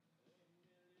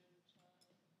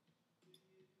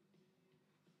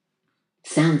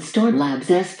SoundStorm Labs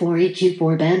S4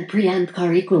 EQ4 band preamp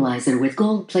car equalizer with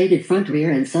gold-plated front rear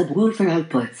and subwoofer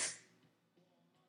outputs.